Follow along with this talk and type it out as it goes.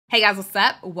Hey guys, what's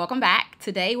up? Welcome back.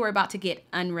 Today we're about to get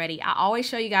unready. I always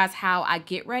show you guys how I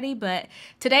get ready, but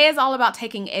today is all about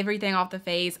taking everything off the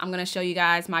face. I'm gonna show you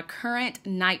guys my current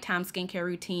nighttime skincare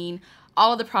routine,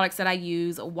 all of the products that I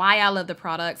use, why I love the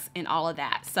products, and all of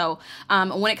that. So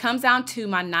when it comes down to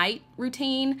my night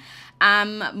routine,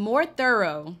 I'm more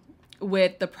thorough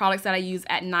with the products that I use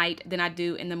at night than I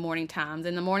do in the morning times.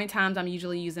 In the morning times, I'm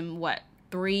usually using what,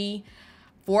 3-4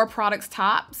 products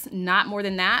tops, not more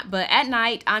than that. But at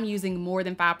night, I'm using more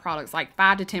than 5 products, like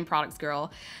 5 to 10 products,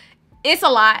 girl. It's a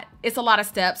lot of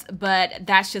steps, but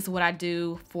that's just what I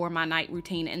do for my night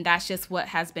routine, and that's just what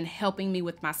has been helping me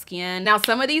with my skin. Now,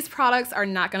 some of these products are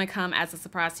not gonna come as a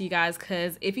surprise to you guys,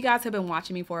 because if you guys have been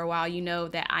watching me for a while, you know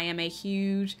that I am a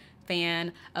huge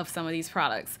fan of some of these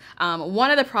products.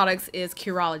 One of the products is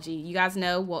Curology. You guys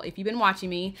know, well, if you've been watching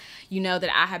me, you know that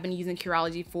I have been using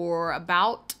Curology for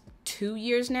about 2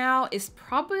 years now. It's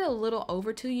probably a little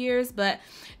over 2 years, but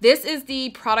this is the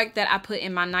product that I put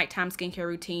in my nighttime skincare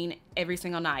routine every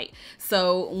single night.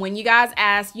 So when you guys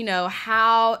ask, you know,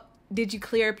 how did you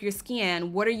clear up your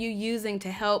skin? What are you using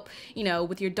to help, you know,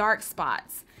 with your dark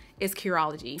spots? It's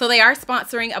Curology. So they are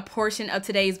sponsoring a portion of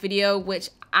today's video, which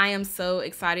I am so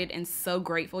excited and so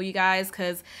grateful, you guys,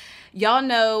 because y'all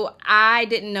know I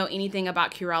didn't know anything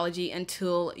about Curology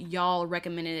until y'all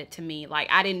recommended it to me. Like,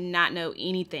 I did not know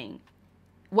anything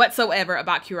whatsoever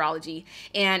about Curology.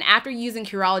 And after using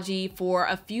Curology for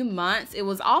a few months, it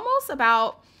was almost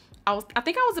about, I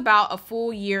think I was about a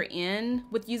full year in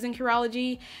with using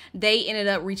Curology. They ended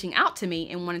up reaching out to me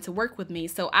and wanted to work with me.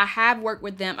 So I have worked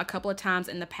with them a couple of times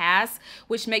in the past,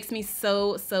 which makes me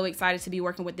so excited to be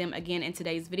working with them again in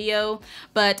today's video.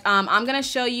 But I'm gonna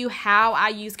show you how I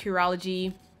use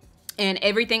Curology and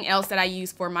everything else that I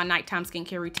use for my nighttime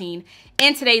skincare routine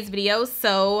in today's video.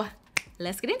 So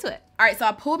let's get into it. All right, so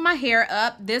I pulled my hair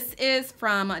up. This is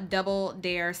from Double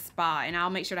Dare Spa, and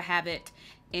I'll make sure to have it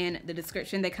in the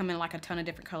description. They come in like a ton of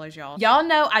different colors, y'all. Y'all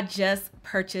know I just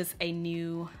purchased a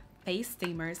new face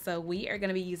steamer, so we are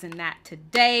gonna be using that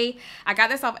today. I got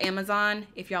this off Amazon.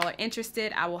 If y'all are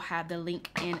interested, I will have the link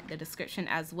in the description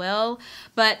as well.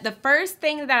 But the first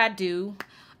thing that I do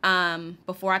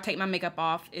before I take my makeup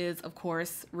off is, of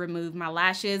course, remove my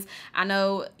lashes. I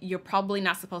know you're probably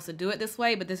not supposed to do it this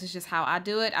way, but this is just how I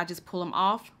do it. I just pull them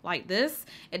off like this.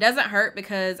 It doesn't hurt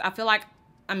because I feel like,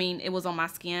 I mean, it was on my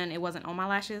skin. It wasn't on my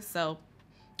lashes. So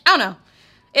I don't know.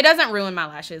 It doesn't ruin my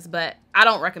lashes, but I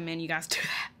don't recommend you guys do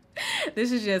that.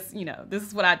 This is just, you know, this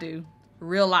is what I do.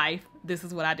 Real life, this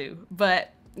is what I do.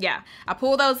 But yeah, I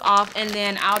pull those off, and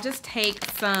then I'll just take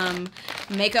some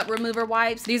makeup remover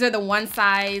wipes. These are the one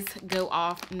size go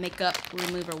off makeup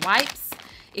remover wipes.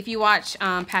 If you watch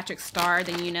Patrick Starr,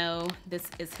 then you know this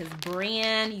is his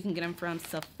brand. You can get them from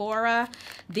Sephora.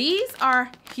 These are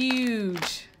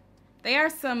huge. They are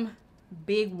some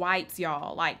big wipes,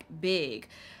 y'all, like big.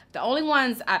 The only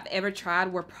ones I've ever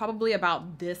tried were probably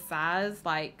about this size,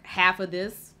 like half of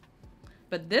this.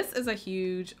 But this is a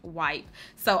huge wipe.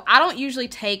 So I don't usually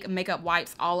take makeup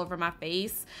wipes all over my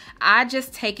face. I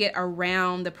just take it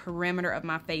around the perimeter of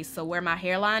my face, so where my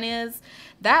hairline is.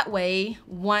 That way,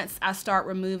 once I start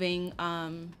removing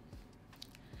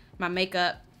my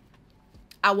makeup,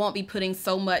 I won't be putting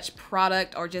so much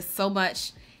product or just so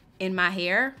much in my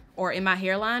hair or in my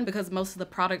hairline, because most of the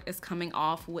product is coming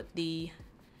off with the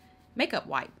makeup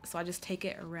wipe. So I just take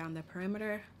it around the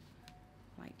perimeter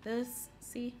like this,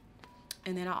 see?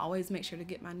 And then I always make sure to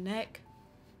get my neck.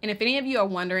 And if any of you are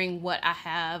wondering what I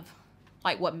have,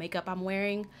 like what makeup I'm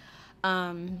wearing,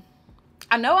 I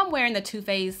know I'm wearing the Too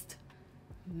Faced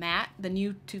matte, the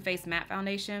new Too Faced matte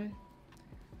foundation,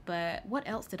 but what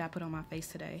else did I put on my face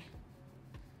today?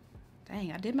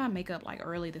 Dang, I did my makeup like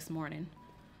early this morning.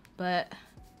 But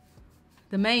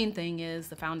the main thing is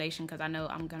the foundation, because I know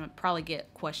I'm gonna probably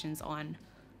get questions on,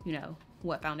 you know,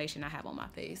 what foundation I have on my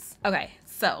face. Okay,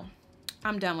 so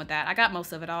I'm done with that. I got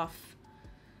most of it off,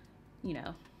 you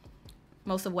know,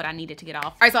 most of what I needed to get off.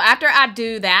 All right, so after I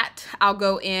do that, I'll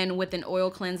go in with an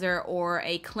oil cleanser or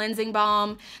a cleansing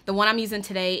balm. The one I'm using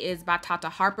today is by Tata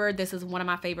Harper. This is one of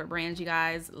my favorite brands, you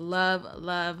guys. Love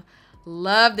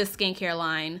this skincare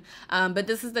line. But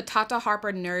this is the Tata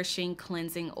Harper Nourishing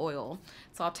Cleansing Oil.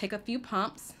 So I'll take a few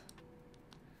pumps,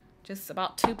 just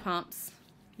about 2 pumps.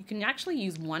 You can actually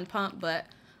use 1 pump, but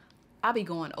I'll be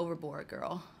going overboard,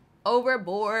 girl.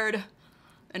 Overboard.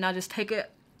 And I'll just take it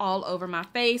all over my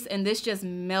face, and this just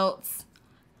melts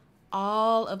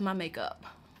all of my makeup.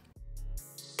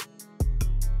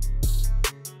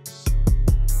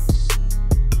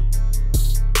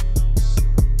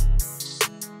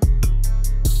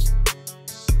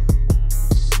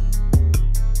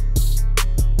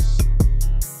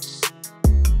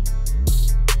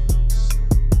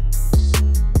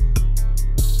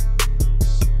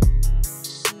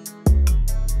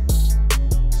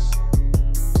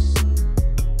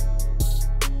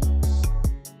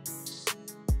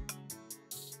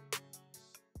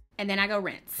 and then I go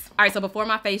rinse. All right, so before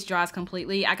my face dries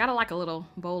completely, I got like a little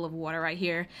bowl of water right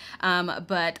here,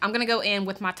 but I'm gonna go in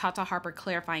with my Tata Harper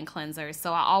clarifying cleanser.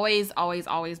 So I always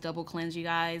double cleanse, you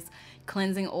guys.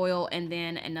 Cleansing oil and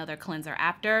then another cleanser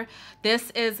after. This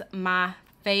is my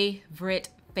favorite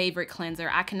cleanser.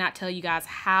 I cannot tell you guys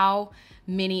how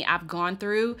many I've gone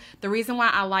through. The reason why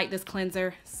I like this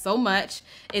cleanser so much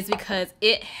is because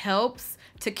it helps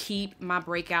to keep my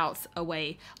breakouts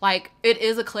away. Like, it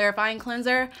is a clarifying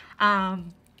cleanser,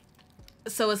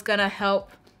 so it's gonna help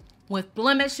with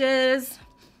blemishes,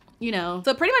 you know.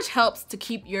 So it pretty much helps to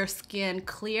keep your skin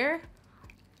clear.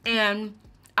 And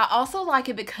I also like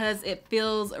it because it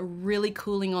feels really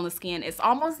cooling on the skin. It's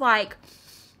almost like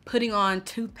putting on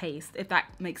toothpaste, if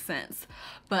that makes sense.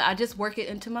 But I just work it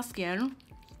into my skin.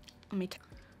 Let me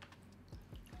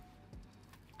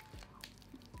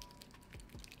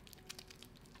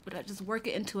but I just work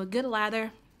it into a good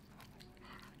lather.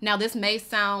 Now this may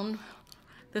sound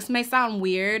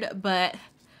weird, but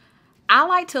I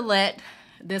like to let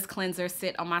this cleanser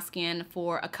sit on my skin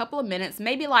for a couple of minutes,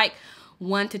 maybe like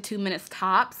 1 to 2 minutes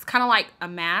tops, kind of like a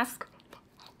mask.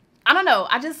 I don't know,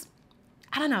 I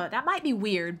don't know, that might be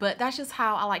weird, but that's just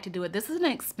how I like to do it. This is an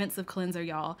expensive cleanser,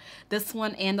 y'all. This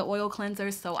one and the oil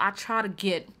cleanser, so I try to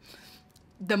get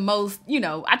the most, you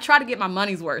know, I try to get my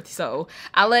money's worth. So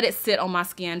I let it sit on my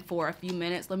skin for a few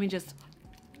minutes. Let me just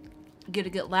get a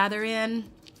good lather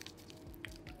in,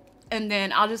 and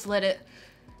then I'll just let it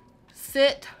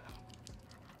sit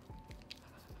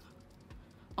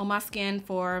on my skin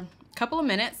for a couple of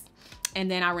minutes,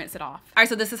 and then I rinse it off. All right,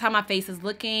 so this is how my face is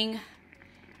looking.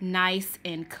 Nice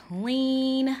and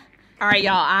clean. All right,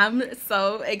 y'all, I'm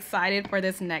so excited for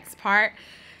this next part.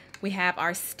 We have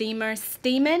our steamer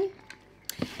steaming.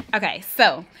 Okay,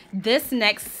 so this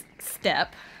next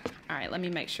step, all right, let me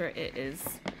make sure it is,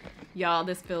 y'all,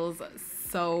 this feels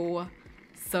so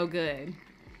good.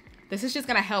 This is just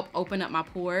gonna help open up my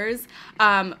pores.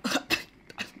 But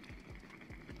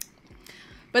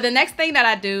the next thing that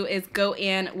I do is go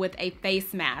in with a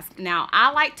face mask. Now,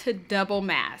 I like to double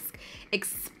mask,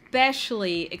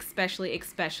 especially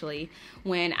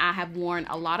when I have worn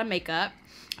a lot of makeup.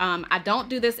 I don't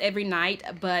do this every night,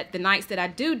 but the nights that I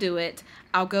do it,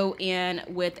 I'll go in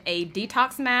with a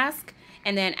detox mask,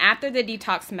 and then after the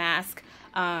detox mask,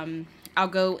 I'll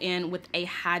go in with a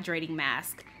hydrating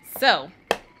mask. So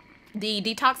the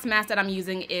detox mask that I'm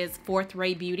using is Fourth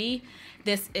Ray Beauty.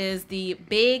 This is the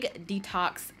Big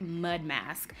Detox Mud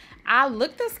Mask. I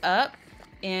looked this up,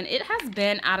 and it has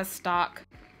been out of stock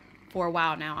for a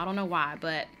while now. I don't know why,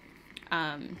 but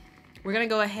we're gonna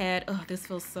go ahead. Oh, this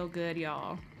feels so good,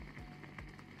 y'all.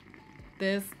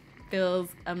 This feels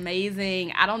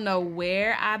amazing. I don't know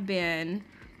where I've been.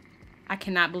 I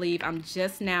cannot believe I'm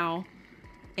just now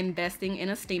investing in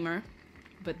a steamer,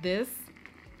 but this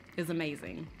is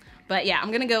amazing. But yeah,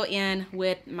 I'm gonna go in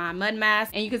with my mud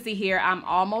mask, and you can see here I'm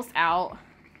almost out.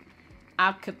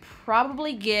 I could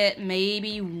probably get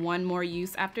maybe one more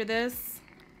use after this,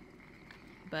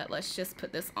 but let's just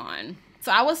put this on.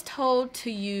 So I was told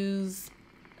to use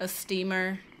a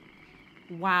steamer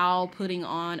while putting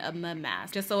on a mud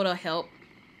mask, just so it'll help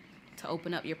to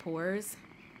open up your pores.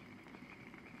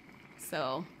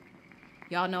 So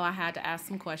y'all know I had to ask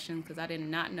some questions because I did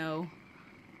not know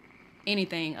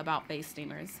anything about face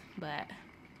steamers, but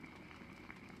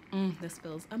this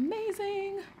feels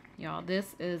amazing. Y'all,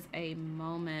 this is a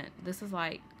moment. This is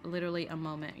like literally a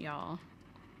moment, y'all.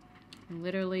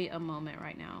 Literally a moment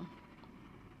right now.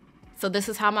 So this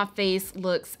is how my face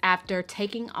looks after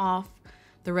taking off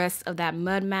the rest of that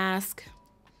mud mask.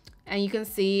 And you can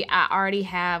see I already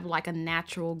have like a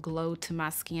natural glow to my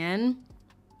skin.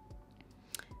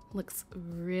 Looks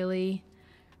really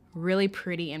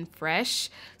pretty and fresh.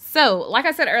 So like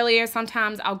I said earlier,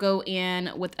 sometimes I'll go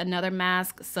in with another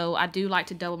mask. So I do like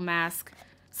to double mask.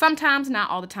 Sometimes, not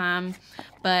all the time,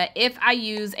 but if I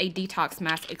use a detox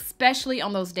mask, especially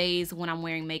on those days when I'm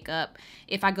wearing makeup,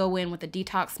 if I go in with a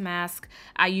detox mask,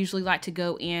 I usually like to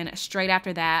go in straight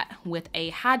after that with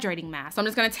a hydrating mask. So I'm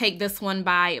just gonna take this one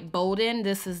by Bolden.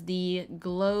 This is the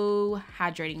Glow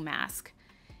Hydrating Mask.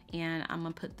 And I'm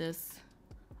gonna put this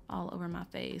all over my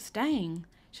face. Dang,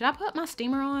 should I put my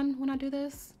steamer on when I do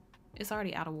this? It's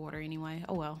already out of water anyway,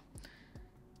 oh well.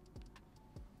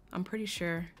 I'm pretty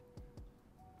sure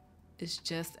it's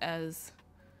just as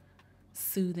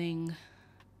soothing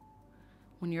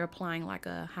when you're applying like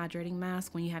a hydrating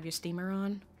mask when you have your steamer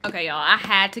on. Okay, y'all, I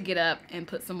had to get up and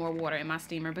put some more water in my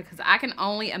steamer because I can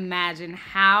only imagine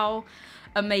how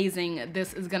amazing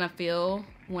this is gonna feel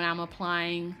when I'm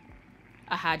applying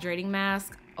a hydrating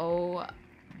mask. Oh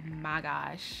my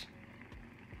gosh.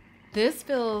 This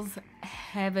feels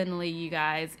heavenly, you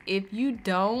guys. If you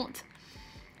don't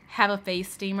have a face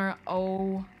steamer,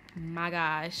 oh my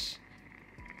gosh.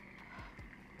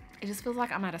 It just feels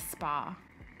like I'm at a spa.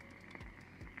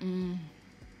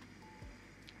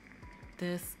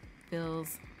 This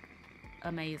feels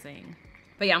amazing.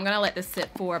 But yeah, I'm gonna let this sit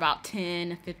for about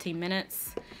 10-15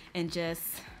 minutes and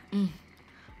just,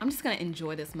 I'm just gonna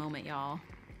enjoy this moment, y'all.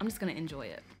 I'm just gonna enjoy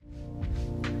it.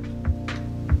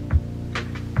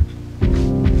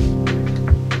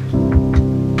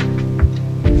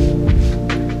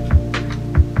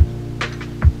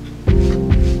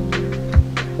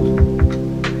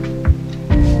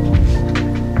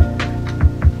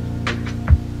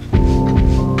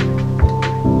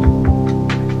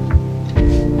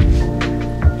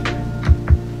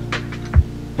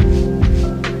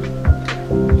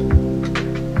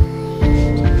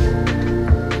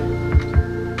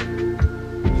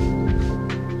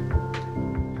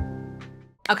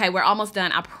 Okay, we're almost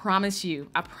done. I promise you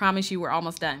we're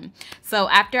almost done. So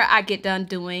after I get done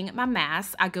doing my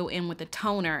mask, I go in with the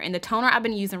toner. And the toner I've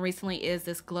been using recently is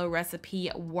this Glow Recipe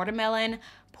Watermelon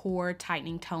Pore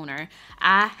Tightening Toner.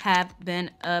 I have been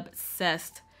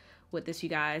obsessed with this, you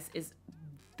guys. It's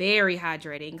very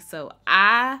hydrating. So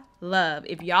I love,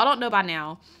 if y'all don't know by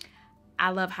now, I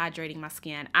love hydrating my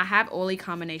skin. I have oily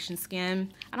combination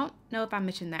skin. I don't know if I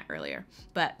mentioned that earlier,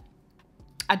 but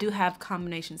I do have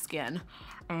combination skin.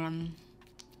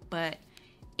 But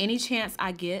any chance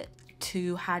I get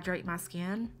to hydrate my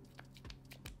skin,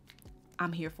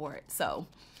 I'm here for it. So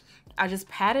I just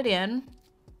pat it in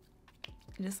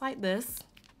just like this.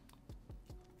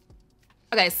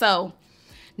 Okay, so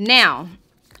now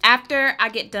after I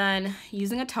get done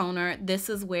using a toner, this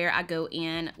is where I go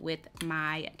in with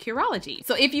my Curology.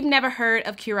 So if you've never heard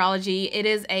of Curology, it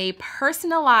is a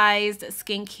personalized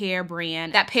skincare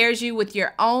brand that pairs you with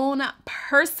your own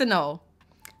personal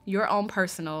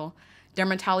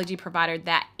dermatology provider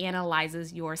that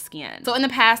analyzes your skin. So in the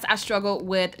past, I struggled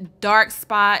with dark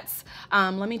spots.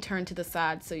 Let me turn to the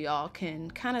side so y'all can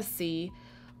kind of see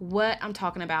what I'm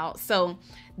talking about. So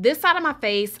this side of my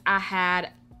face, I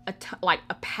had like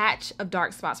a patch of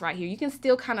dark spots right here. You can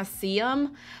still kind of see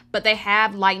them, but they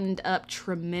have lightened up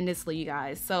tremendously, you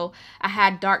guys. So I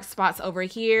had dark spots over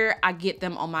here. I get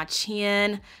them on my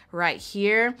chin right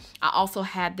here. I also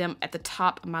had them at the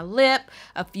top of my lip,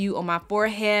 a few on my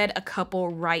forehead, a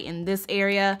couple right in this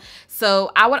area.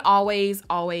 So I would always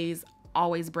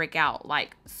break out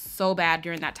like so bad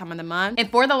during that time of the month. And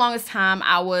for the longest time,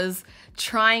 I was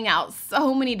trying out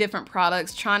so many different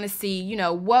products, trying to see, you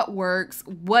know, what works,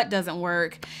 what doesn't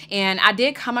work. And I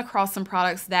did come across some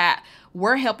products that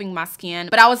were helping my skin,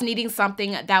 but I was needing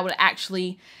something that would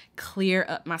actually clear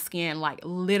up my skin, like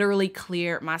literally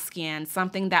clear my skin,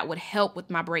 something that would help with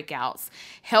my breakouts,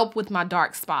 help with my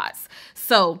dark spots.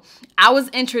 So I was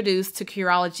introduced to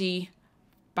Curology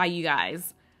by you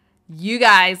guys. You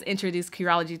guys introduced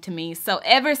Curology to me. So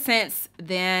ever since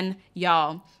then,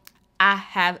 y'all, I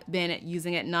have been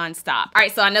using it nonstop. All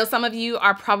right, so I know some of you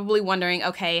are probably wondering,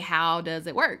 okay, how does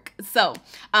it work? So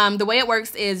the way it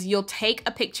works is you'll take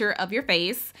a picture of your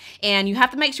face, and you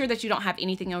have to make sure that you don't have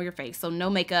anything on your face. So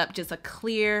no makeup, just a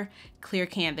clear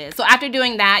canvas. So after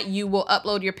doing that, you will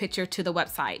upload your picture to the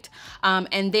website.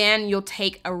 And then you'll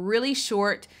take a really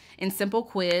short and simple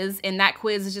quiz, and that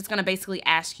quiz is just gonna basically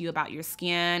ask you about your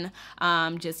skin,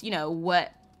 just, you know,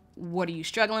 what are you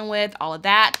struggling with, all of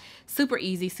that. Super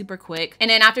easy, super quick.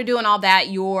 And then after doing all that,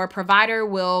 your provider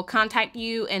will contact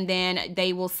you, and then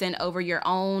they will send over your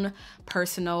own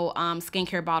personal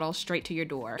skincare bottle straight to your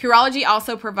door. Curology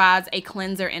also provides a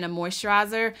cleanser and a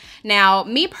moisturizer. Now,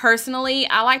 me personally,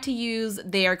 I like to use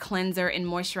their cleanser and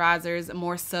moisturizers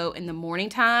more so in the morning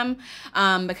time,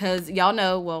 because y'all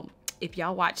know, well, if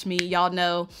y'all watch me, y'all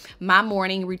know my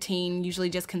morning routine usually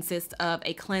just consists of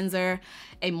a cleanser,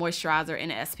 a moisturizer,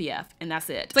 and an SPF, and that's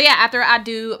it. So yeah, after I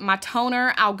do my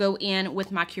toner, I'll go in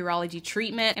with my Curology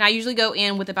treatment, and I usually go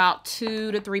in with about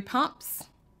 2 to 3 pumps,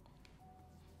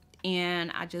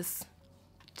 and I just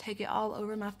take it all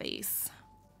over my face.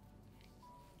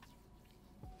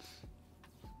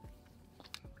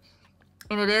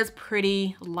 And it is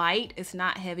pretty light. It's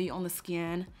not heavy on the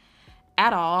skin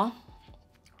at all.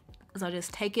 So I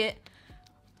just take it,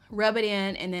 rub it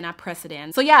in, and then I press it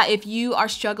in. So yeah, if you are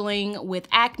struggling with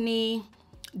acne,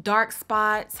 dark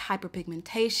spots,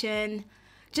 hyperpigmentation,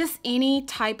 just any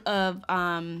type of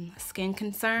skin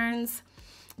concerns,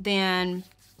 then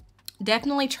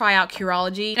definitely try out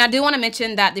Curology. And I do want to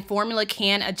mention that the formula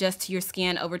can adjust to your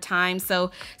skin over time.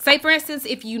 So say for instance,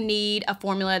 if you need a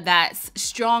formula that's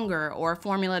stronger or a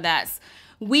formula that's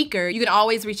weaker, you can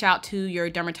always reach out to your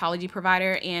dermatology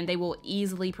provider and they will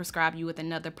easily prescribe you with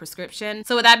another prescription.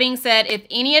 So with that being said, if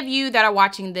any of you that are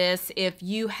watching this, if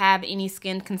you have any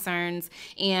skin concerns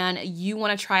and you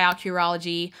want to try out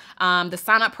Curology, the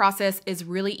sign up process is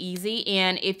really easy.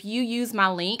 And if you use my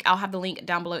link, I'll have the link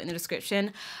down below in the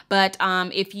description. But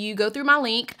if you go through my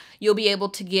link, you'll be able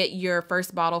to get your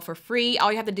first bottle for free.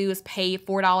 All you have to do is pay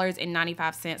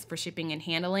 $4.95 for shipping and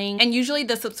handling. And usually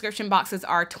the subscription boxes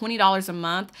are $20 a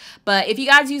month. But if you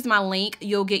guys use my link,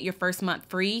 you'll get your first month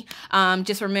free.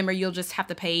 Just remember, you'll just have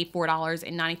to pay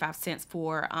 $4.95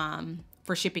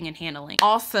 for shipping and handling.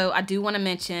 Also, I do want to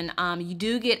mention, you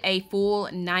do get a full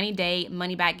 90-day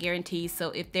money-back guarantee. So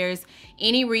if there's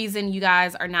any reason you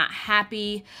guys are not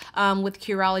happy with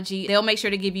Curology, they'll make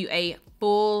sure to give you a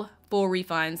full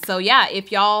refund. So yeah,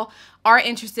 if y'all are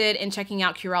interested in checking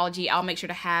out Curology, I'll make sure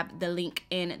to have the link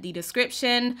in the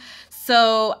description.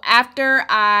 So after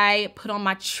I put on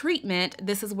my treatment,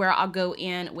 this is where I'll go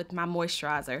in with my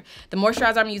moisturizer. The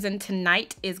moisturizer I'm using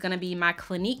tonight is going to be my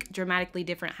Clinique Dramatically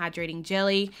Different Hydrating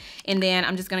Jelly. And then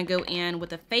I'm just going to go in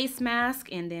with a face mask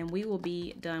and then we will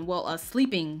be done. Well, a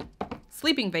sleeping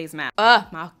face mask.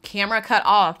 My camera cut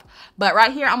off. But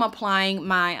right here, I'm applying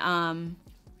my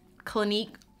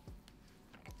Clinique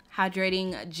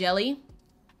Hydrating Jelly.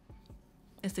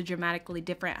 It's the Dramatically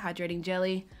Different Hydrating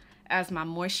Jelly as my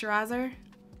moisturizer.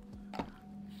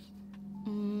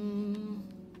 And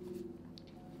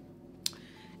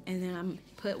then I'm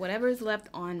put whatever is left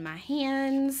on my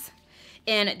hands.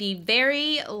 And the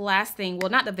very last thing, well,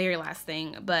 not the very last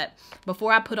thing, but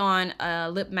before I put on a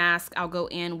lip mask, I'll go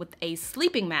in with a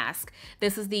sleeping mask.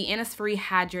 This is the Innisfree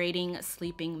Hydrating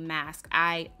Sleeping Mask.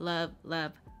 I love,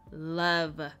 love,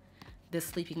 love this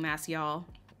sleeping mask, y'all.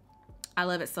 I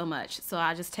love it so much. So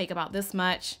I just take about this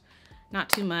much, not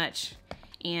too much,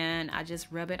 and I just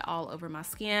rub it all over my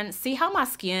skin. See how my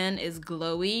skin is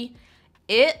glowy?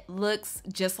 It looks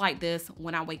just like this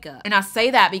when I wake up. And I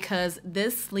say that because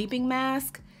this sleeping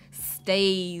mask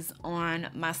stays on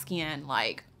my skin.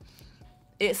 Like,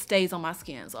 it stays on my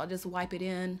skin. So I'll just wipe it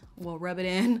in, we'll rub it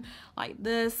in like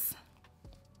this.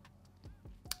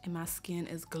 And my skin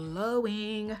is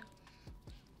glowing.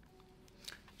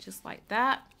 Just like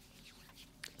that.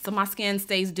 So my skin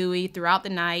stays dewy throughout the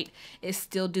night. It's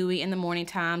still dewy in the morning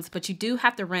times, but you do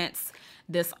have to rinse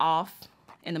this off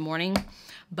in the morning.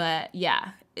 But yeah,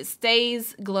 it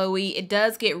stays glowy. It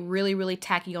does get really, really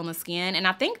tacky on the skin. And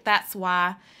I think that's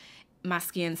why my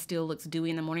skin still looks dewy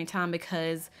in the morning time,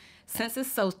 because since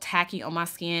it's so tacky on my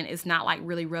skin, it's not like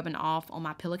really rubbing off on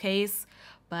my pillowcase.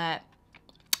 But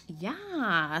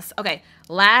yes. Okay,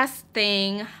 last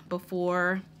thing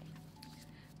before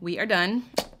we are done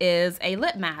is a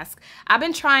lip mask. I've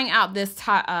been trying out this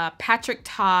Patrick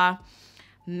Ta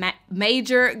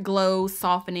Major Glow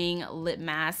Softening Lip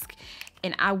Mask.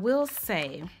 And I will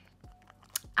say,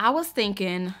 I was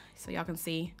thinking, so y'all can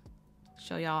see,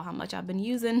 show y'all how much I've been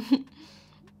using.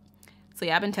 So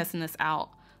yeah, I've been testing this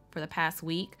out for the past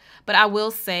week. But I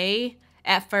will say,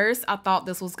 at first, I thought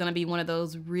this was gonna be one of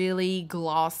those really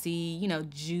glossy, you know,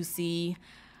 juicy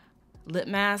lip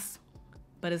masks,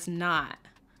 but it's not.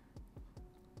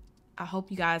 I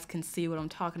hope you guys can see what I'm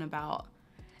talking about.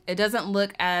 It doesn't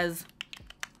look as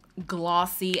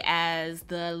glossy as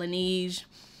the Laneige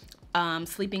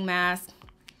sleeping mask,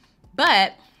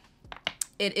 but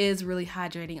it is really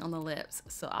hydrating on the lips.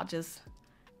 So I'll just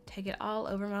take it all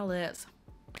over my lips,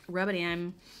 rub it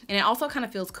in, and it also kind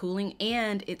of feels cooling,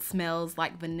 and it smells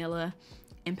like vanilla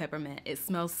and peppermint. It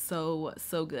smells so,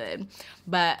 so good.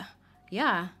 But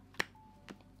yeah,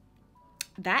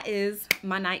 that is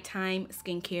my nighttime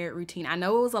skincare routine. I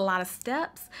know it was a lot of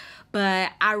steps,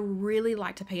 but I really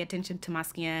like to pay attention to my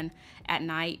skin at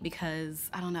night because,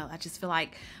 I don't know, I just feel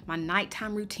like my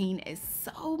nighttime routine is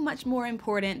so much more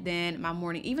important than my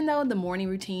morning, even though the morning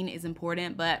routine is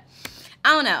important, but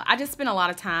I don't know. I just spend a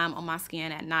lot of time on my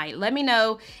skin at night. Let me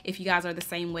know if you guys are the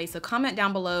same way. So comment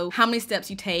down below how many steps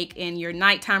you take in your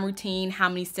nighttime routine, how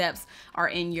many steps are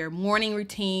in your morning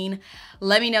routine.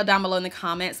 Let me know down below in the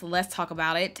comments. Let's talk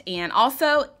about it. And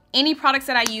also, any products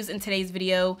that I use in today's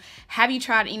video, have you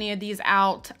tried any of these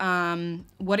out?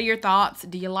 What are your thoughts?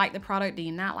 Do you like the product? Do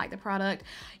you not like the product?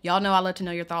 Y'all know I love to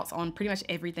know your thoughts on pretty much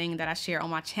everything that I share on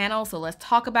my channel, so let's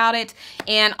talk about it.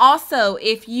 And also,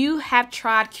 if you have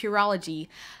tried Curology,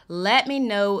 let me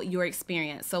know your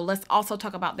experience. So let's also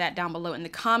talk about that down below in the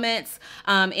comments.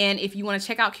 And if you want to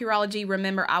check out Curology,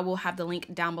 remember I will have the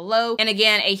link down below. And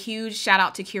again, a huge shout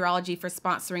out to Curology for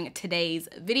sponsoring today's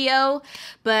video.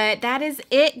 But that is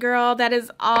it, girl. That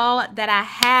is all that I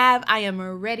have. I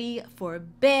am ready for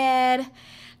bed.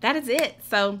 That is it.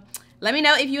 So Let me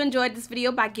know if you enjoyed this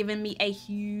video by giving me a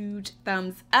huge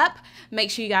thumbs up.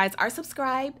 Make sure you guys are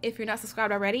subscribed if you're not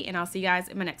subscribed already, and I'll see you guys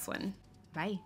in my next one. Bye.